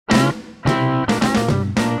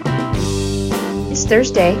It's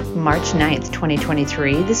Thursday, March 9th,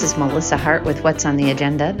 2023. This is Melissa Hart with What's on the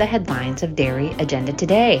Agenda, the headlines of Dairy Agenda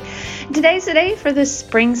Today. Today's the day for the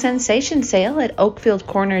Spring Sensation Sale at Oakfield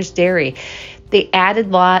Corners Dairy. The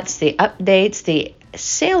added lots, the updates, the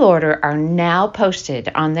sale order are now posted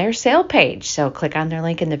on their sale page. So click on their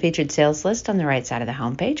link in the featured sales list on the right side of the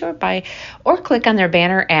homepage or click on their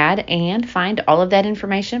banner ad and find all of that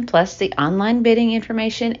information plus the online bidding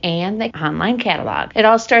information and the online catalog. It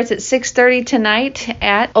all starts at 6:30 tonight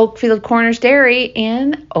at Oakfield Corners Dairy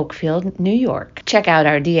in Oakfield, New York. Check out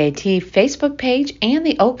our DAT Facebook page and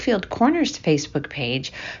the Oakfield Corners Facebook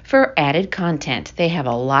page for added content. They have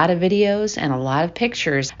a lot of videos and a lot of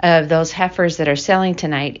pictures of those heifers that are selling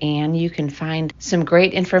tonight, and you can find some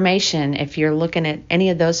great information if you're looking at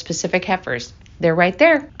any of those specific heifers. They're right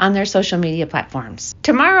there on their social media platforms.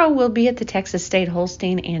 Tomorrow we'll be at the Texas State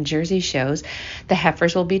Holstein and Jersey shows. The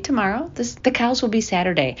heifers will be tomorrow. The cows will be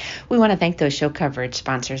Saturday. We want to thank those show coverage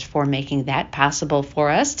sponsors for making that possible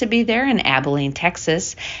for us to be there in Abilene,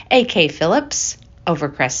 Texas. A.K. Phillips,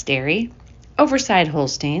 Overcrest Dairy, Overside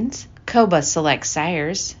Holsteins, Coba Select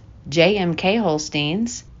Sires, J.M.K.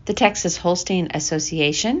 Holsteins, the Texas Holstein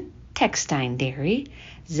Association, Techstein Dairy,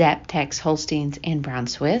 Zaptex Holsteins and Brown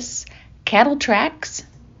Swiss, Cattle Tracks,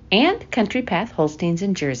 and Country Path Holsteins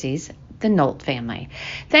and Jerseys, the Nolt family.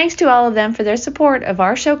 Thanks to all of them for their support of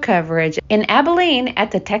our show coverage in Abilene at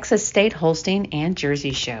the Texas State Holstein and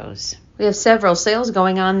Jersey shows. We have several sales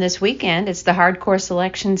going on this weekend. It's the Hardcore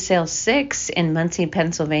Selection Sale 6 in Muncie,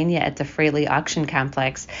 Pennsylvania at the Fraley Auction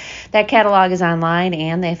Complex. That catalog is online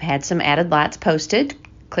and they've had some added lots posted.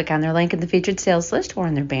 Click on their link in the featured sales list or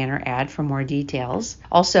in their banner ad for more details.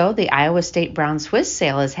 Also, the Iowa State Brown Swiss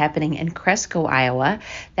sale is happening in Cresco, Iowa.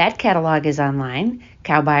 That catalog is online.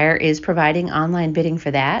 Cowbuyer is providing online bidding for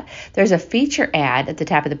that. There's a feature ad at the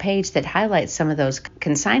top of the page that highlights some of those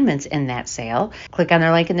consignments in that sale. Click on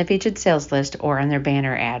their link in the featured sales list or on their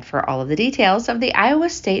banner ad for all of the details of the Iowa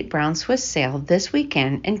State Brown Swiss sale this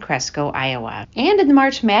weekend in Cresco, Iowa. And in the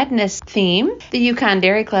March Madness theme, the Yukon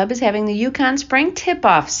Dairy Club is having the Yukon Spring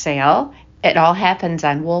Tip-Off sale. It all happens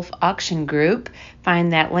on Wolf Auction Group.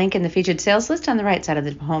 Find that link in the featured sales list on the right side of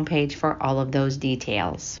the homepage for all of those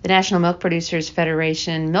details. The National Milk Producers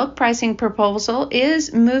Federation milk pricing proposal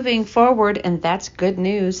is moving forward, and that's good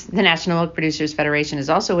news. The National Milk Producers Federation is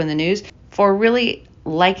also in the news for really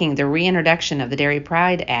liking the reintroduction of the Dairy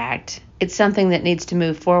Pride Act. It's something that needs to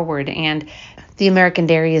move forward, and the American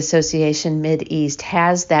Dairy Association Mideast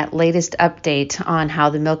has that latest update on how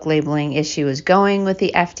the milk labeling issue is going with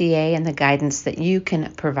the FDA and the guidance that you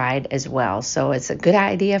can provide as well. So it's a good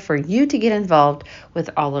idea for you to get involved with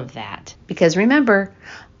all of that. Because remember,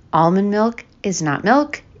 almond milk is not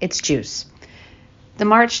milk, it's juice. The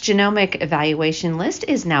March genomic evaluation list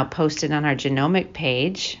is now posted on our genomic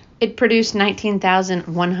page. It produced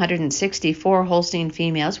 19,164 Holstein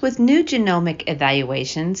females with new genomic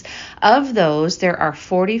evaluations. Of those, there are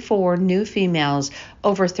 44 new females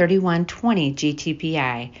over 3120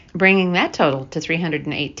 GTPI, bringing that total to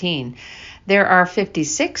 318. There are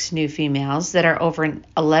 56 new females that are over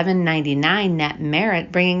 1199 net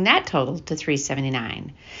merit, bringing that total to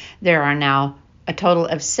 379. There are now a total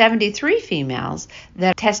of 73 females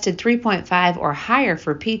that tested 3.5 or higher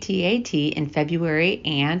for PTAT in February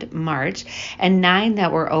and March, and 9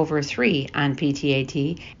 that were over 3 on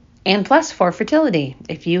PTAT, and plus for fertility.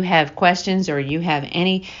 If you have questions or you have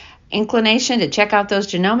any inclination to check out those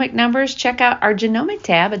genomic numbers, check out our genomic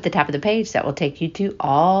tab at the top of the page. That will take you to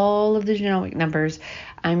all of the genomic numbers.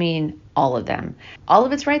 I mean, all of them. All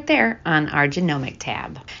of it's right there on our genomic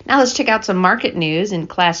tab. Now let's check out some market news in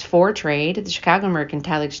Class 4 trade at the Chicago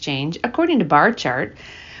Mercantile Exchange. According to Bar Chart,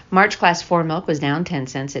 March Class 4 milk was down 10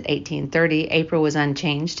 cents at $18.30. April was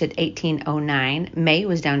unchanged at $18.09. May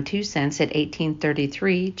was down 2 cents at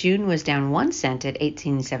 $18.33. June was down 1 cent at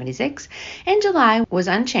 $18.76. And July was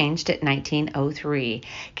unchanged at $19.03.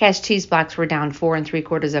 Cash cheese blocks were down 4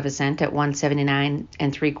 3/4 cents at $1.79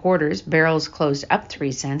 3/4. Barrels closed up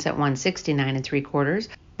 3 cents at $1.69 3/4.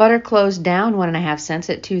 Butter closed down 1.5 cents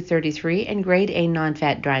at $2.33, and grade A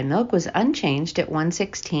non-fat dry milk was unchanged at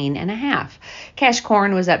 $1.16 Cash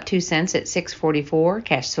corn was up 2 cents at $6.44.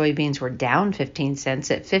 Cash soybeans were down 15 cents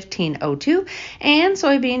at $15.02, and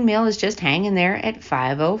soybean meal is just hanging there at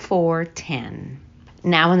 $5.04.10.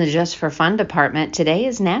 Now in the Just for Fun department, today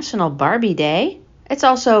is National Barbie Day. It's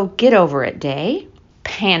also Get Over It Day,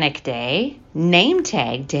 Panic Day, Name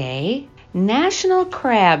Tag Day, National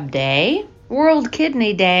Crab Day, World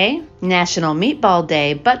Kidney Day, National Meatball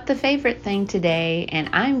Day, but the favorite thing today, and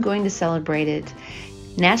I'm going to celebrate it,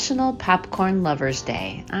 National Popcorn Lovers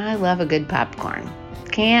Day. I love a good popcorn.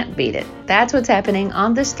 Can't beat it. That's what's happening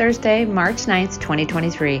on this Thursday, March 9th,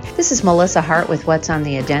 2023. This is Melissa Hart with What's on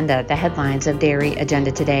the Agenda, the headlines of Dairy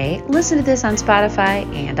Agenda Today. Listen to this on Spotify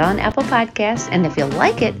and on Apple Podcasts, and if you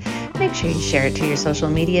like it, make sure you share it to your social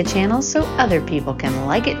media channels so other people can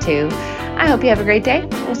like it too. I hope you have a great day.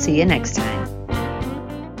 We'll see you next time.